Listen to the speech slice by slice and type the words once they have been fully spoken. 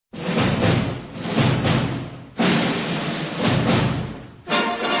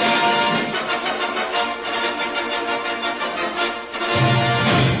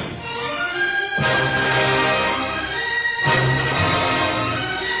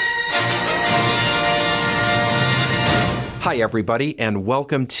Hi, everybody, and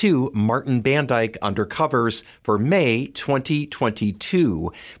welcome to Martin Bandyke Undercovers for May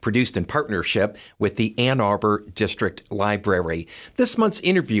 2022, produced in partnership with the Ann Arbor District Library. This month's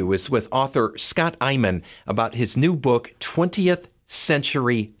interview is with author Scott Eyman about his new book, 20th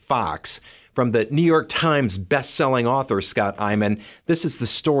Century Fox. From the New York Times best-selling author Scott Eyman, this is the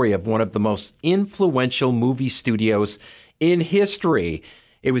story of one of the most influential movie studios in history.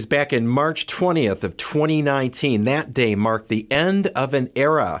 It was back in March 20th of 2019. That day marked the end of an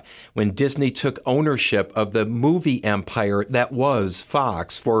era when Disney took ownership of the movie empire that was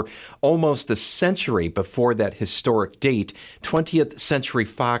Fox. For almost a century before that historic date, 20th Century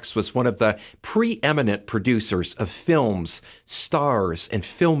Fox was one of the preeminent producers of films, stars, and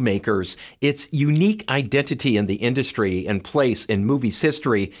filmmakers. Its unique identity in the industry and place in movies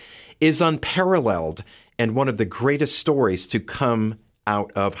history is unparalleled and one of the greatest stories to come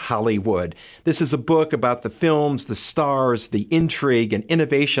out of Hollywood. This is a book about the films, the stars, the intrigue, and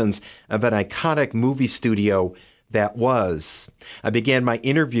innovations of an iconic movie studio that was. I began my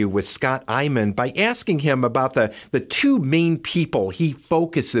interview with Scott Eyman by asking him about the two main people he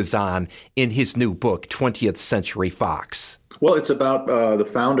focuses on in his new book, 20th Century Fox. Well, it's about the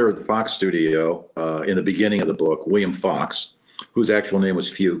founder of the Fox studio in the beginning of the book, William Fox, whose actual name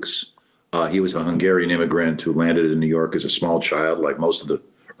was Fuchs. He was a Hungarian immigrant who landed in New York as a small child, like most of the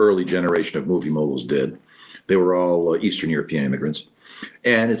early generation of movie moguls did. They were all Eastern European immigrants.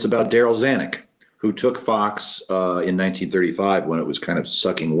 And it's about Darryl Zanuck, who took Fox in 1935 when it was kind of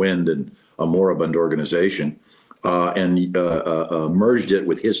sucking wind in a moribund organization, and merged it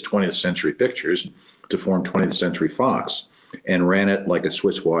with his 20th Century Pictures to form 20th Century Fox, and ran it like a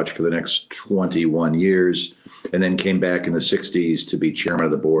Swiss watch for the next 21 years. And then came back in the 60s to be chairman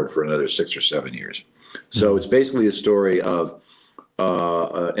of the board for another 6 or 7 years. So it's basically a story of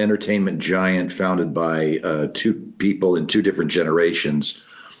an entertainment giant founded by two people in two different generations,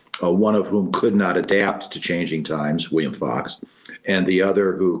 one of whom could not adapt to changing times, William Fox, and the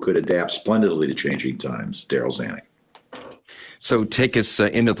other who could adapt splendidly to changing times, Darryl Zanuck. So take us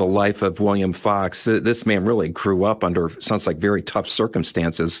into the life of William Fox. This man really grew up under, sounds like, very tough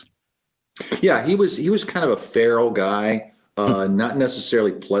circumstances. Yeah, he was kind of a feral guy, not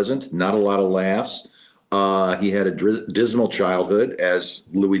necessarily pleasant, not a lot of laughs. He had a dismal childhood, as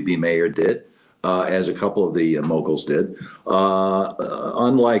Louis B. Mayer did, as a couple of the moguls did.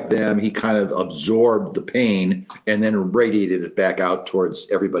 Unlike them, he kind of absorbed the pain and then radiated it back out towards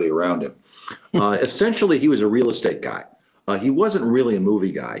everybody around him. Essentially, he was a real estate guy. He wasn't really a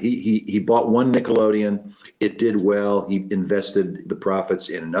movie guy. He bought one Nickelodeon. It did well. He invested the profits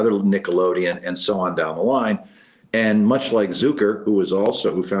in another Nickelodeon, and so on down the line. And much like Zucker, who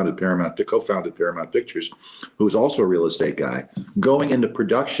co-founded Paramount Pictures, who was also a real estate guy, going into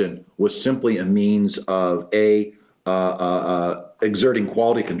production was simply a means of exerting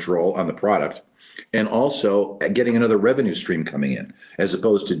quality control on the product, and also getting another revenue stream coming in. As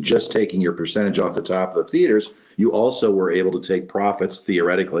opposed to just taking your percentage off the top of the theaters, you also were able to take profits,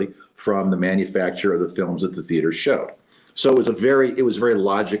 theoretically, from the manufacture of the films that the theaters showed. So it was very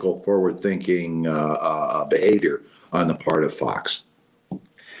logical, forward-thinking behavior on the part of Fox.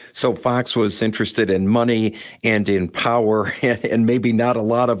 So Fox was interested in money and in power and maybe not a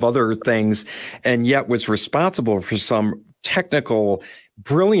lot of other things, and yet was responsible for some technical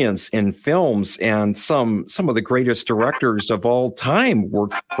brilliance in films, and some of the greatest directors of all time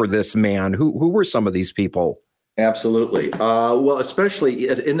worked for this man. Who were some of these people? Absolutely. Well, especially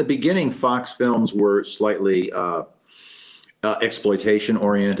in the beginning, Fox films were slightly exploitation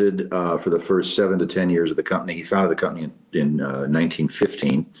oriented for the first 7 to 10 years of the company. He founded the company in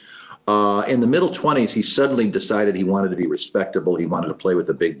 1915. In the middle 20s, he suddenly decided he wanted to be respectable. He wanted to play with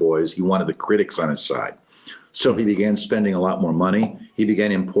the big boys. He wanted the critics on his side. So he began spending a lot more money. He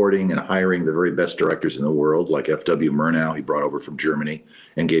began importing and hiring the very best directors in the world, like F.W. Murnau, he brought over from Germany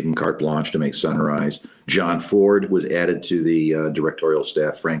and gave him carte blanche to make Sunrise. John Ford was added to the directorial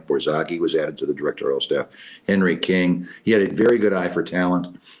staff. Frank Borzage was added to the directorial staff. Henry King. He had a very good eye for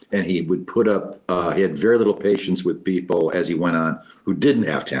talent, and he would put up, he had very little patience with people as he went on who didn't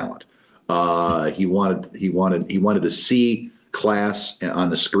have talent. He wanted to see class on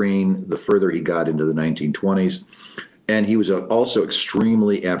the screen the further he got into the 1920s. And he was also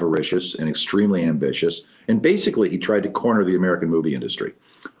extremely avaricious and extremely ambitious. And basically, he tried to corner the American movie industry.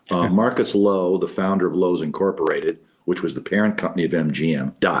 Marcus Loew, the founder of Loew's Incorporated, which was the parent company of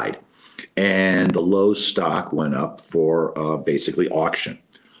MGM, died. And the Loew stock went up for basically auction.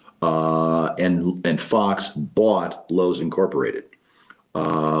 And Fox bought Loew's Incorporated,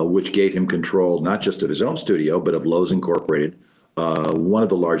 which gave him control not just of his own studio, but of Loew's Incorporated, one of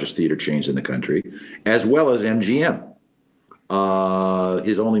the largest theater chains in the country, as well as MGM.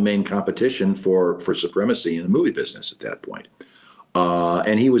 his only main competition for supremacy in the movie business at that point.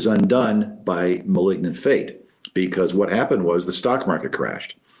 And he was undone by malignant fate, because what happened was the stock market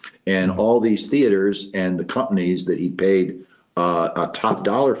crashed. And all these theaters and the companies that he paid a top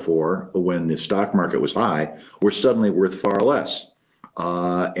dollar for when the stock market was high were suddenly worth far less.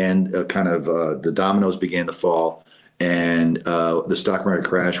 The dominoes began to fall. And the stock market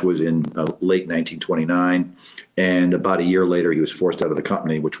crash was in late 1929. And about a year later, he was forced out of the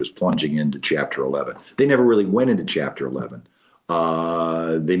company, which was plunging into Chapter 11. They never really went into Chapter 11.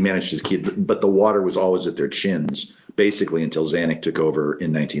 They managed to keep, but the water was always at their chins, basically until Zanuck took over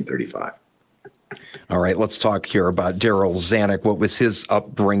in 1935. All right, let's talk here about Darryl Zanuck. What was his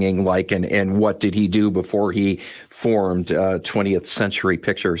upbringing like, and what did he do before he formed 20th Century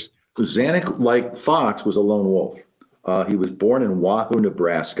Pictures? Zanuck, like Fox, was a lone wolf. He was born in Wahoo,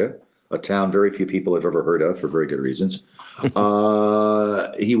 Nebraska, a town very few people have ever heard of for very good reasons.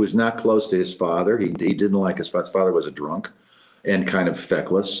 He was not close to his father. He didn't like his father. His father was a drunk and kind of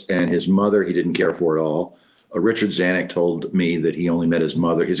feckless, and his mother he didn't care for at all. Richard Zanuck told me that he only met his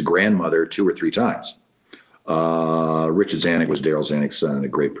grandmother 2 or 3 times. Richard Zanuck was Darryl Zanuck's son and a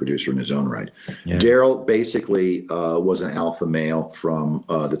great producer in his own right. Yeah. Darryl basically was an alpha male from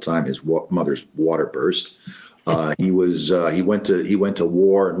the time his mother's water burst. He went to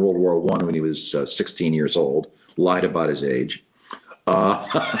war in World War I when he was 16 years old, lied about his age. And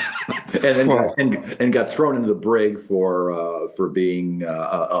got thrown into the brig for being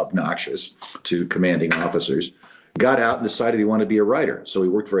obnoxious to commanding officers. Got out and decided he wanted to be a writer. So he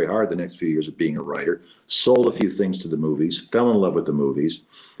worked very hard the next few years of being a writer, sold a few things to the movies, fell in love with the movies,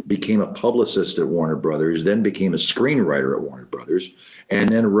 became a publicist at Warner Brothers, then became a screenwriter at Warner Brothers, and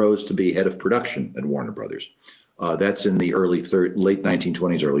then rose to be head of production at Warner Brothers. That's in the late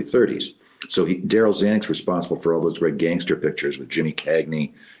 1920s, early 30s. So Darryl Zanuck's responsible for all those great gangster pictures with Jimmy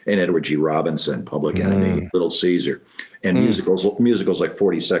Cagney and Edward G. Robinson, Public Enemy, Little Caesar, and musicals like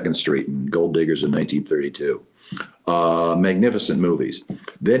 42nd Street and Gold Diggers in 1932. Magnificent movies.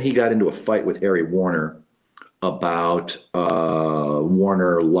 Then he got into a fight with Harry Warner about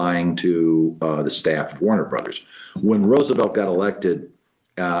Warner lying to the staff of Warner Brothers. When Roosevelt got elected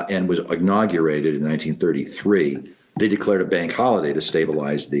and was inaugurated in 1933, they declared a bank holiday to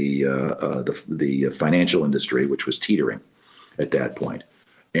stabilize the financial industry, which was teetering at that point.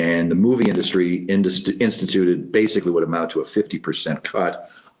 And the movie industry instituted basically what amounted to a 50% cut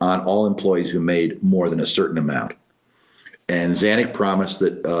on all employees who made more than a certain amount. And Zanuck promised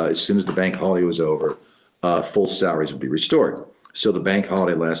that as soon as the bank holiday was over, full salaries would be restored. So the bank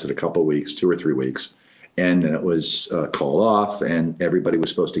holiday lasted a couple of weeks, 2 or 3 weeks, and then it was called off, and everybody was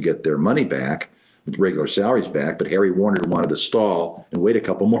supposed to get their money back, regular salaries back, but Harry Warner wanted to stall and wait a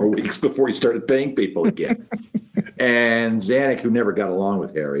couple more weeks before he started paying people again. And Zanuck, who never got along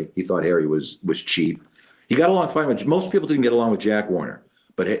with Harry, he thought Harry was cheap. He got along fine with, most people didn't get along with Jack Warner,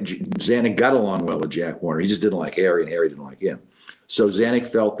 but Zanuck got along well with Jack Warner. He just didn't like Harry, and Harry didn't like him. So Zanuck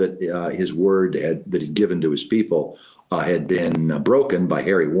felt that his word that he'd given to his people had been broken by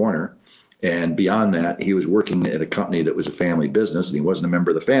Harry Warner. And beyond that, he was working at a company that was a family business, and he wasn't a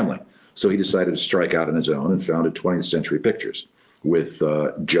member of the family. So he decided to strike out on his own and founded 20th Century Pictures with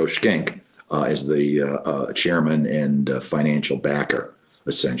Joe Schenck as the chairman and financial backer,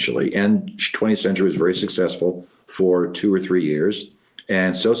 essentially. And 20th Century was very successful for 2 or 3 years,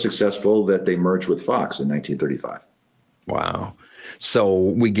 and so successful that they merged with Fox in 1935. Wow. So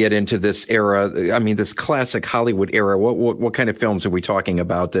we get into this era. I mean, this classic Hollywood era. What kind of films are we talking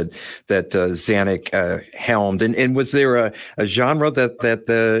about that Zanuck helmed? And was there a genre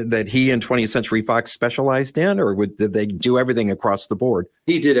that he and 20th Century Fox specialized in, or did they do everything across the board?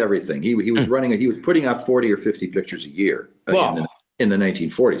 He did everything. He was running. He was putting out 40 or 50 pictures a year in the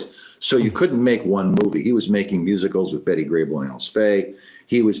 1940s. So you couldn't make one movie. He was making musicals with Betty Grable and Alice Faye.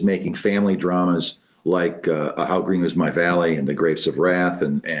 He was making family dramas like How Green Was My Valley and The Grapes of Wrath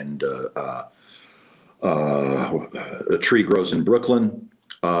and A Tree Grows in Brooklyn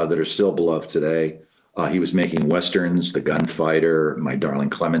that are still beloved today. He was making westerns, The Gunfighter, My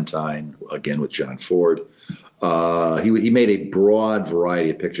Darling Clementine, again with John Ford. He made a broad variety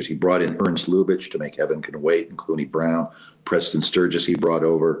of pictures. He brought in Ernst Lubitsch to make Heaven Can Wait and Clooney Brown. Preston Sturges he brought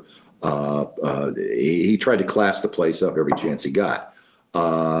over. He tried to class the place up every chance he got.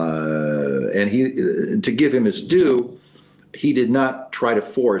 And to give him his due, he did not try to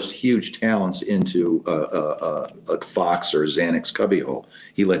force huge talents into a Fox or Zanuck's cubbyhole.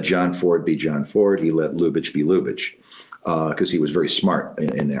 He let John Ford be John Ford. He let Lubitsch be Lubitsch because he was very smart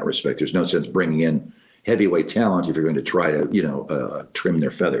in that respect. There's no sense bringing in heavyweight talent if you're going to try to trim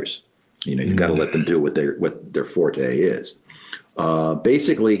their feathers. You've got to let them do what their forte is.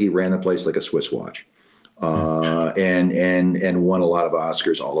 Basically, he ran the place like a Swiss watch, and won a lot of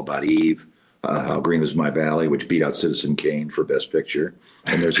Oscars. All About Eve, How Green Was My Valley, which beat out Citizen Kane for Best Picture.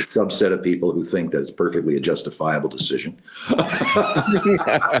 And there's a subset of people who think that it's perfectly a justifiable decision.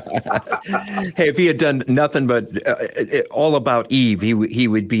 Hey, if he had done nothing but All About Eve, he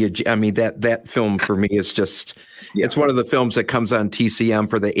would be I mean, that film for me is just, it's one of the films that comes on TCM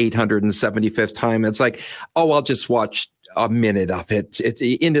for the 875th time. It's like, oh, I'll just watch a minute of it.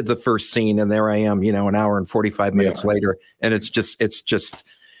 It ended the first scene, and there I am, an hour and 45 minutes later, and it's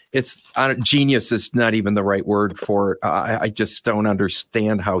genius is not even the right word for it. I just don't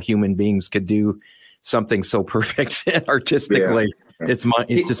understand how human beings could do something so perfect artistically. Yeah.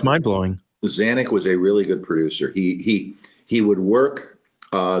 It's just mind blowing. Zanuck was a really good producer. He would work.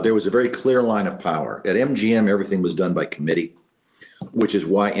 There was a very clear line of power at MGM. Everything was done by committee, which is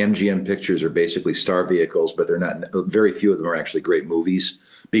why MGM pictures are basically star vehicles, but they're not. Very few of them are actually great movies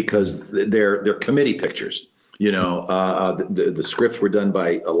because they're committee pictures. The scripts were done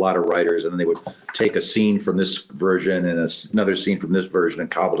by a lot of writers, and then they would take a scene from this version and another scene from this version and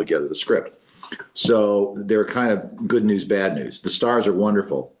cobble together the script. So they're kind of good news, bad news. The stars are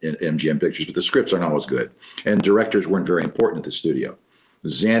wonderful in MGM Pictures, but the scripts aren't always good. And directors weren't very important at the studio.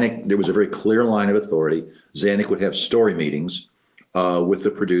 Zanuck, there was a very clear line of authority. Zanuck would have story meetings with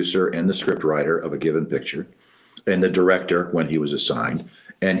the producer and the script writer of a given picture, and the director when he was assigned,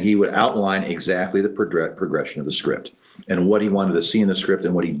 and he would outline exactly the progression of the script and what he wanted to see in the script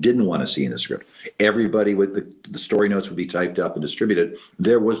and what he didn't want to see in the script. Everybody with the story notes would be typed up and distributed.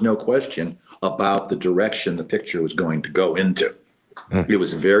 There was no question about the direction the picture was going to go into. It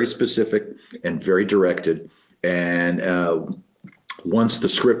was very specific and very directed. And once the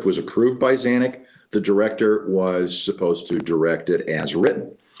script was approved by Zanuck, the director was supposed to direct it as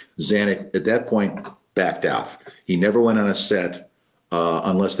written. Zanuck, at that point, backed off. He never went on a set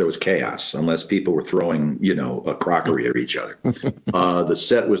unless there was chaos, unless people were throwing, a crockery at each other. The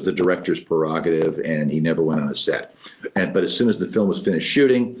set was the director's prerogative, and he never went on a set. But as soon as the film was finished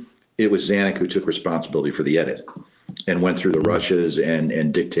shooting, it was Zanuck who took responsibility for the edit and went through the rushes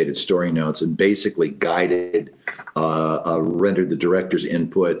and dictated story notes and basically guided, rendered the director's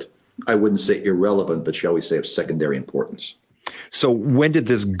input, I wouldn't say irrelevant, but shall we say of secondary importance. So when did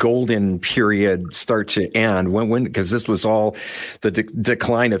this golden period start to end? When because this was all the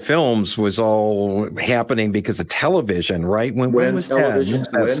decline of films was all happening because of television, right? When was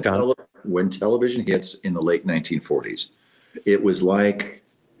that? When television hits in the late 1940s, it was like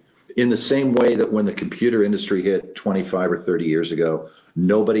in the same way that when the computer industry hit 25 or 30 years ago,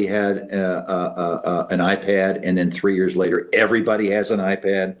 nobody had an iPad, and then 3 years later, everybody has an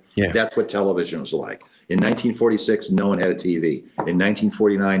iPad. Yeah. That's what television was like. In 1946, no one had a TV. In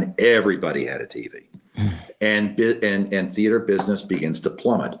 1949, everybody had a TV. And theater business begins to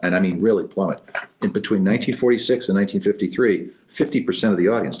plummet. And I mean, really plummet. In between 1946 and 1953, 50% of the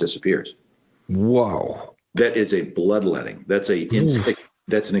audience disappears. Whoa. That is a bloodletting. That's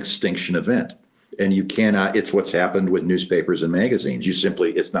an extinction event. And you cannot, it's what's happened with newspapers and magazines. You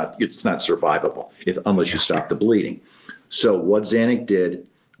simply, it's not survivable unless you stop the bleeding. So what Zanuck did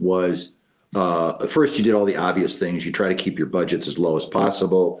was, first, you did all the obvious things. You try to keep your budgets as low as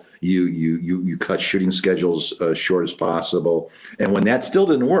possible. You cut shooting schedules short as possible. And when that still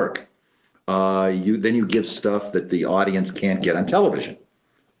didn't work, you give stuff that the audience can't get on television.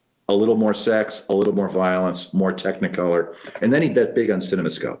 A little more sex, a little more violence, more Technicolor. And then he bet big on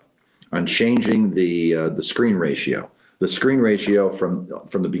CinemaScope, on changing the screen ratio. The screen ratio from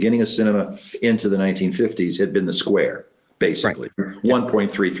the beginning of cinema into the 1950s had been the square, basically, right.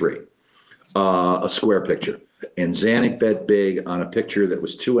 1.33. A square picture. And Zanuck bet big on a picture that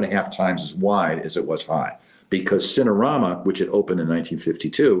was 2.5 times as wide as it was high, because Cinerama, which had opened in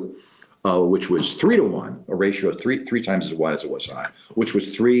 1952, which was 3-to-1, a ratio of three times as wide as it was high, which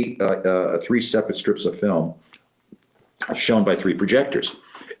was three separate strips of film shown by 3 projectors.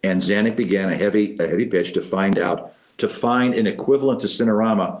 And Zanuck began a heavy pitch to find an equivalent to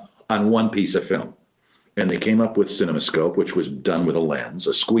Cinerama on one piece of film. And they came up with CinemaScope, which was done with a lens,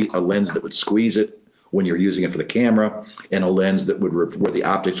 a lens that would squeeze it when you're using it for the camera, and a lens that would where the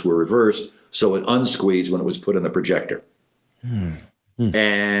optics were reversed, so it unsqueezed when it was put in the projector.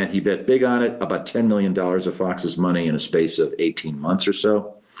 And he bet big on it, about $10 million of Fox's money in a space of 18 months or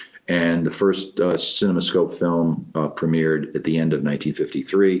so. And the first CinemaScope film premiered at the end of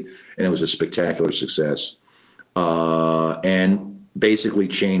 1953, and it was a spectacular success and basically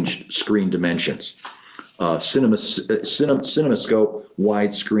changed screen dimensions. CinemaScope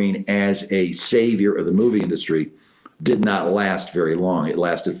widescreen as a savior of the movie industry did not last very long. It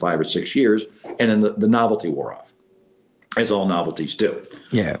lasted 5 or 6 years, and then the novelty wore off. as all novelties do.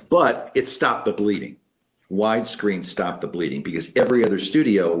 Yeah. But it stopped the bleeding. Widescreen stopped the bleeding because every other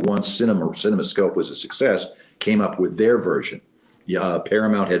studio, once CinemaScope was a success, came up with their version.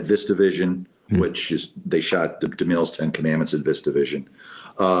 Paramount had VistaVision, which is they shot DeMille's Ten Commandments in VistaVision.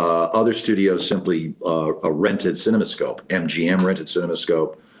 Other studios simply rented CinemaScope. MGM rented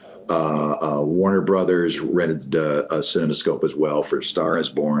CinemaScope. Warner Brothers rented a CinemaScope as well for Star is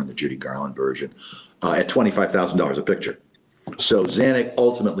Born, the Judy Garland version, at $25,000 a picture. So Zanuck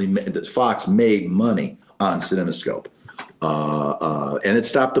ultimately, Fox made money on CinemaScope, and it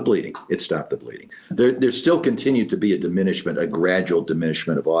stopped the bleeding. There still continued to be a gradual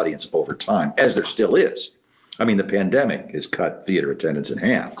diminishment of audience over time, as there still is. I mean, the pandemic has cut theater attendance in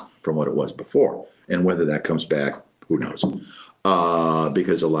half from what it was before, and whether that comes back, who knows?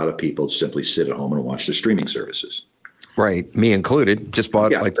 Because a lot of people simply sit at home and watch the streaming services. Right, me included. Just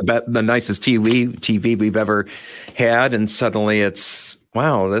bought like the nicest TV we've ever had, and suddenly it's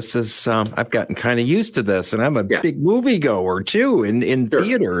wow. This is I've gotten kind of used to this, and I'm a big movie goer too in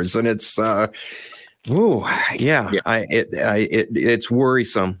theaters, and it's it's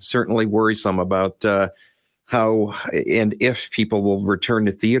worrisome. Certainly worrisome about how and if people will return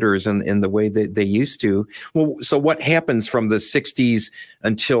to theaters in the way that they used to. Well, so what happens from the 60s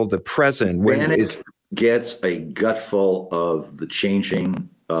until the present? When gets a gutful of the changing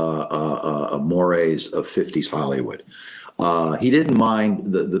mores of 50s Hollywood. He didn't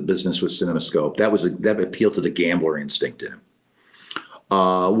mind the business with CinemaScope. That appealed to the gambler instinct in him.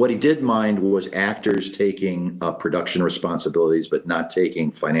 What he did mind was actors taking production responsibilities, but not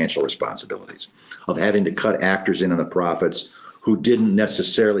taking financial responsibilities, of having to cut actors in on the profits who didn't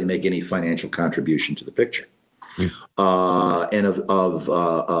necessarily make any financial contribution to the picture. And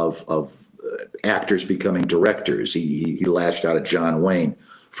of actors becoming directors. He lashed out at John Wayne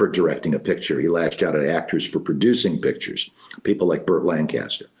for directing a picture. He lashed out at actors for producing pictures, people like Burt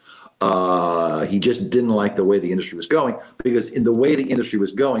Lancaster. He just didn't like the way the industry was going, because in the way the industry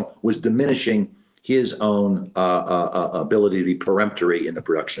was going was diminishing his own ability to be peremptory in the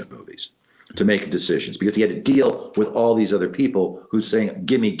production of movies, to make decisions, because he had to deal with all these other people who's saying,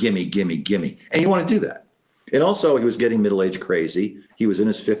 gimme, gimme, gimme, gimme. And you want to do that. And also, he was getting middle-aged crazy. He was in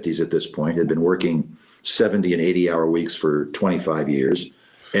his 50s at this point, had been working 70 and 80-hour weeks for 25 years,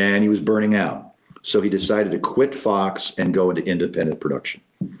 and he was burning out. So he decided to quit Fox and go into independent production.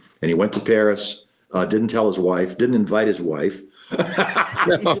 And he went to Paris, didn't tell his wife, didn't invite his wife.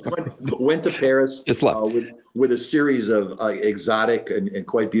 went to Paris with a series of exotic and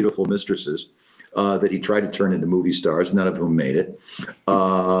quite beautiful mistresses that he tried to turn into movie stars, none of whom made it,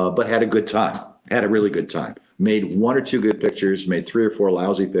 but had a good time. Had a really good time. Made one or two good pictures, made three or four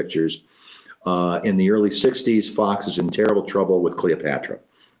lousy pictures. In the early 60s, Fox is in terrible trouble with Cleopatra,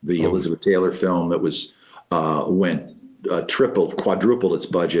 the Elizabeth Taylor film that went tripled, quadrupled its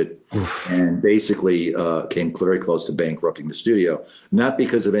budget, and basically came very close to bankrupting the studio, not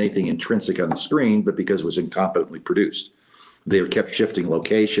because of anything intrinsic on the screen, but because it was incompetently produced. They kept shifting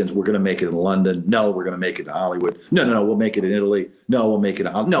locations. We're going to make it in London. No, we're going to make it in Hollywood. No, we'll make it in Italy. No, we'll make it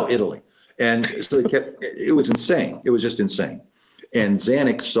in Italy. And so it was insane. It was just insane. And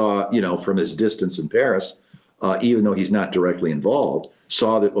Zanuck saw, from his distance in Paris, even though he's not directly involved,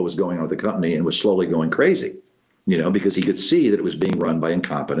 saw that what was going on with the company and was slowly going crazy, because he could see that it was being run by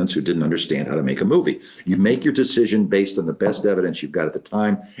incompetents who didn't understand how to make a movie. You make your decision based on the best evidence you've got at the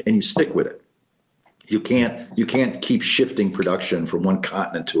time, and you stick with it. You can't keep shifting production from one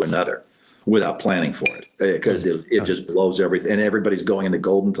continent to another without planning for it, because it just blows everything. And everybody's going into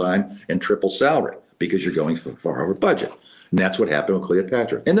golden time and triple salary because you're going far over budget. And that's what happened with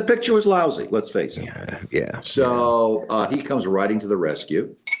Cleopatra. And the picture was lousy, let's face it. Yeah. So he comes riding to the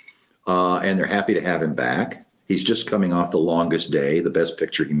rescue, and they're happy to have him back. He's just coming off The Longest Day, the best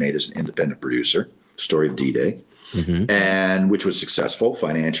picture he made as an independent producer, story of D-Day, and which was successful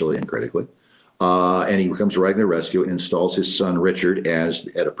financially and critically. And he comes riding to the rescue and installs his son Richard as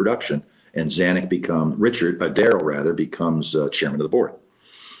head of production. And Zanuck Darryl becomes chairman of the board.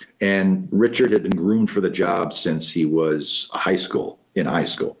 And Richard had been groomed for the job since he was in high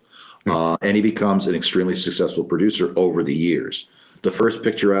school. And he becomes an extremely successful producer over the years. The first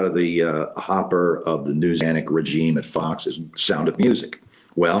picture out of the hopper of the new Zanuck regime at Fox is Sound of Music.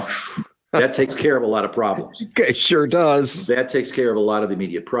 Well, that takes care of a lot of problems. It sure does. That takes care of a lot of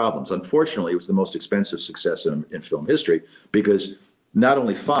immediate problems. Unfortunately, it was the most expensive success in film history, because not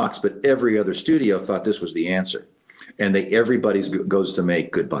only Fox, but every other studio thought this was the answer. And everybody goes to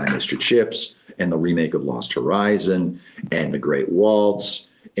make Goodbye, Mr. Chips, and the remake of Lost Horizon, and The Great Waltz,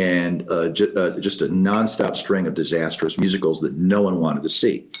 and just a nonstop string of disastrous musicals that no one wanted to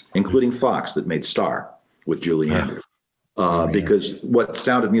see, including Fox, that made Star with Julie Andrews. because what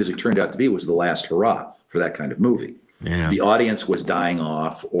Sound of Music turned out to be was the last hurrah for that kind of movie. Yeah. The audience was dying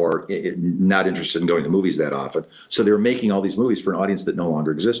off or not interested in going to movies that often. So they were making all these movies for an audience that no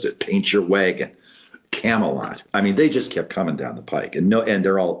longer existed. Paint Your Wagon, Camelot. I mean, they just kept coming down the pike, and they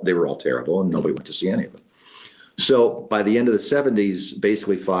were all terrible, and nobody went to see any of them. So by the end of the 70s,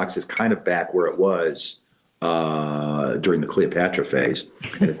 basically Fox is kind of back where it was during the Cleopatra phase.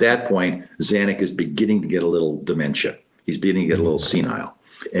 And at that point, Zanuck is beginning to get a little dementia. He's beginning to get a little senile,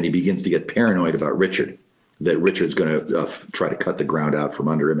 and he begins to get paranoid about Richard, that Richard's going to try to cut the ground out from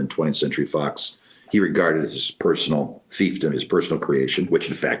under him in 20th Century Fox. He regarded it as his personal fiefdom, his personal creation, which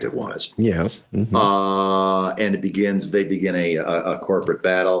in fact it was. Yes. Mm-hmm. And they begin a corporate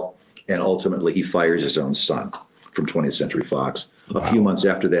battle, and ultimately he fires his own son from 20th Century Fox. A few months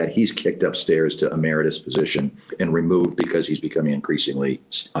after that, he's kicked upstairs to emeritus position and removed because he's becoming increasingly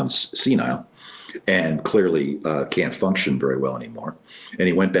senile and clearly can't function very well anymore. And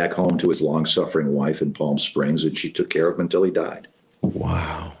he went back home to his long-suffering wife in Palm Springs, and she took care of him until he died.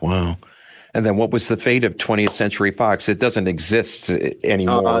 Wow. And then what was the fate of 20th Century Fox? It doesn't exist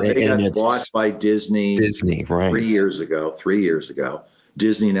anymore. They got bought by Disney. Right. 3 years ago.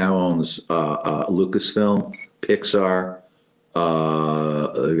 Disney now owns Lucasfilm, Pixar.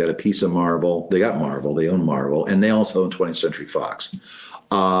 They've got a piece of Marvel. They got Marvel. They own Marvel, and they also own 20th Century Fox.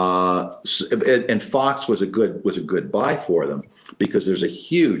 And Fox was a good buy for them because there's a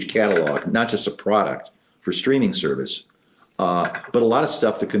huge catalog, not just a product for streaming service, but a lot of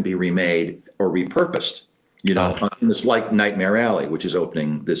stuff that can be remade or repurposed. It's like Nightmare Alley, which is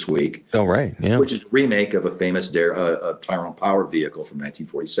opening this week. Oh, right. Yeah. Which is a remake of a famous Tyrone Power vehicle from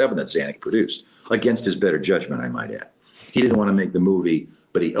 1947 that Zanuck produced, against his better judgment, I might add. He didn't want to make the movie,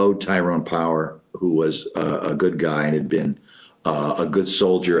 but he owed Tyrone Power, who was a good guy and had been a good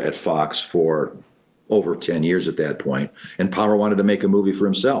soldier at Fox for over 10 years at that point. And Power wanted to make a movie for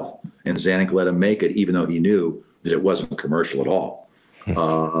himself. And Zanuck let him make it, even though he knew that it wasn't commercial at all.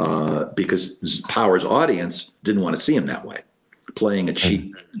 Because Power's audience didn't want to see him that way, playing a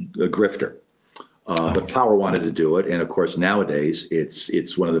cheap grifter. But Power wanted to do it. And of course, nowadays,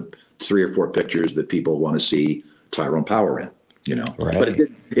 it's one of the 3 or 4 pictures that people want to see Tyrone Power in. Right. But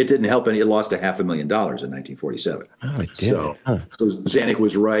it didn't help any. It lost $500,000 in 1947. Oh, it did. So Zanuck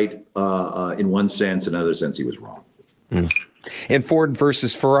was right in one sense. In another sense, he was wrong. And Ford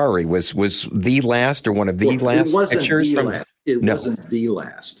versus Ferrari was the last or one of the last pictures from. It wasn't the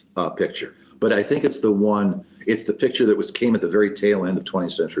last picture, but I think it's the one. It's the picture that came at the very tail end of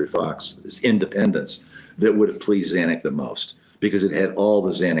 20th Century Fox's independence that would have pleased Zanuck the most, because it had all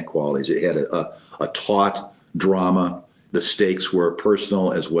the Zanuck qualities. It had a taut drama. The stakes were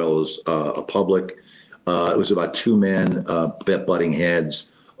personal as well as public. It was about 2 men butting heads,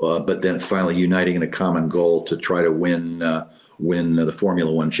 but then finally uniting in a common goal to try to win the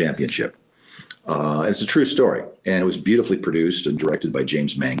Formula One championship. It's a true story, and it was beautifully produced and directed by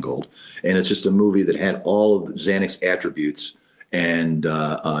James Mangold. And it's just a movie that had all of Zanuck's attributes and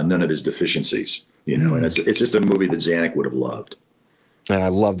none of his deficiencies. And it's just a movie that Zanuck would have loved. And I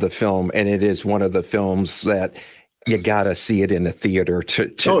love the film, and it is one of the films that you got to see it in the theater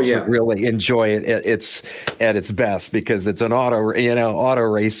to really enjoy it. It's at its best, because it's an auto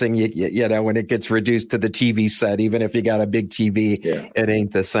racing. When it gets reduced to the TV set, even if you got a big TV, it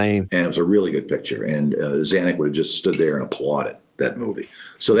ain't the same. And it was a really good picture. And Zanuck would have just stood there and applauded that movie.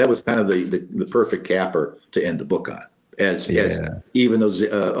 So that was kind of the perfect capper to end the book on, as even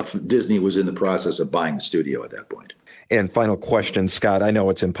though Disney was in the process of buying the studio at that point. And final question, Scott, I know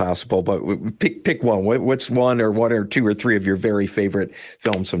it's impossible, but pick one. What's one or two or three of your very favorite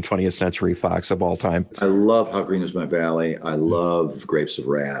films from 20th Century Fox of all time? I love How Green Is My Valley. I love Grapes of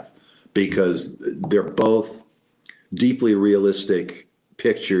Wrath, because they're both deeply realistic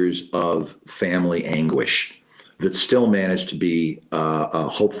pictures of family anguish that still manage to be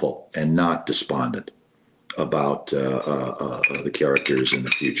hopeful and not despondent about the characters in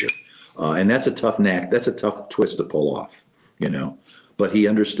the future. And that's a tough That's a tough twist to pull off, But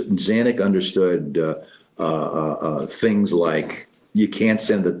Zanuck understood things like you can't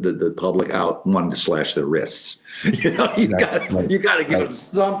send the public out wanting to slash their wrists. You got to give them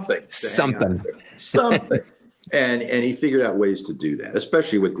something. Something. And he figured out ways to do that,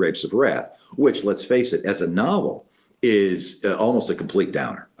 especially with Grapes of Wrath, which, let's face it, as a novel, is almost a complete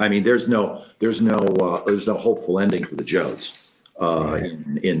downer. I mean, there's no hopeful ending for the Jodes.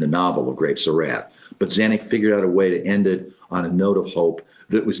 in the novel of Grapes of Wrath. But Zanuck figured out a way to end it on a note of hope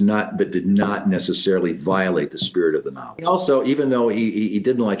that did not necessarily violate the spirit of the novel. He also, even though he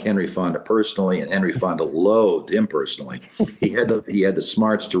didn't like Henry Fonda personally, and Henry Fonda loathed him personally, he had the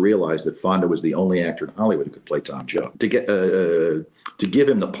smarts to realize that Fonda was the only actor in Hollywood who could play Tom Jones. To give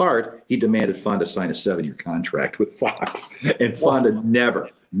him the part, he demanded Fonda sign a 7-year contract with Fox, and Fonda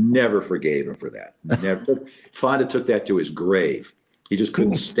never forgave him for that. Never. Fonda took that to his grave. He just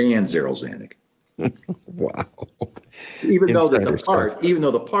couldn't stand Darryl Zanuck. Wow. Even though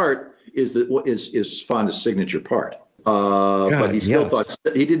the part is Fonda's signature part. But he still thought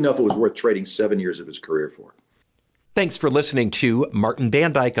he didn't know if it was worth trading 7 years of his career for. Thanks for listening to Martin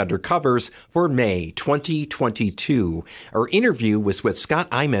Bandyke Undercovers for May 2022. Our interview was with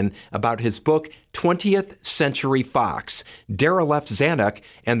Scott Eyman about his book, 20th Century Fox, Darryl F. Zanuck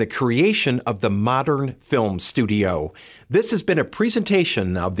and the Creation of the Modern Film Studio. This has been a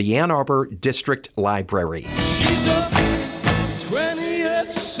presentation of the Ann Arbor District Library. She's a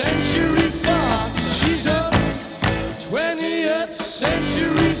 20th Century Fox. She's a 20th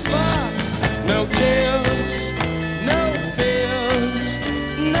Century Fox. No tales.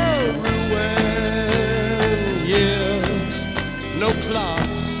 No clocks.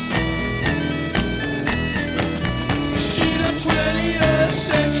 She's a 20th